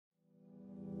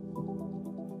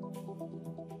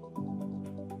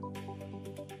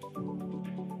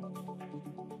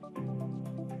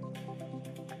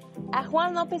At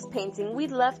Juan López Painting, we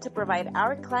love to provide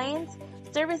our clients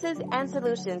services and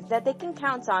solutions that they can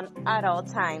count on at all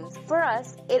times. For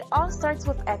us, it all starts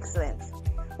with excellence,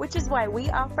 which is why we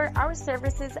offer our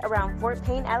services around Fort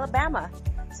Payne, Alabama,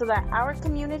 so that our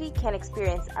community can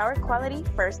experience our quality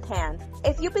firsthand.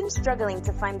 If you've been struggling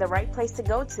to find the right place to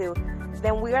go to,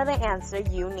 then we are the answer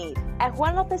you need. At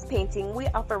Juan López Painting, we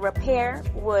offer repair,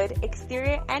 wood,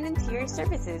 exterior, and interior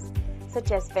services,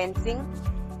 such as fencing,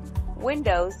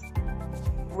 windows,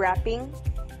 wrapping,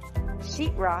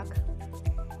 sheetrock,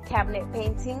 cabinet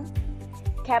painting,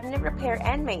 cabinet repair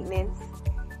and maintenance,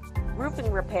 roofing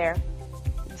repair,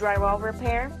 drywall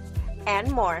repair,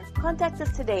 and more. Contact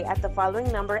us today at the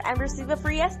following number and receive a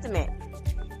free estimate.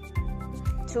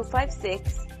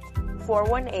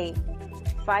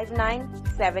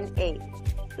 256-418-5978.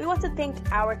 We want to thank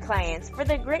our clients for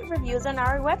their great reviews on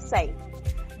our website.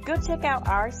 Go check out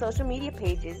our social media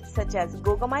pages such as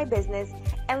Google My Business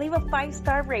and leave a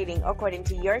 5-star rating according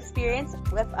to your experience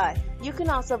with us. You can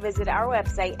also visit our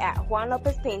website at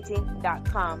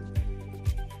juanlopezpainting.com.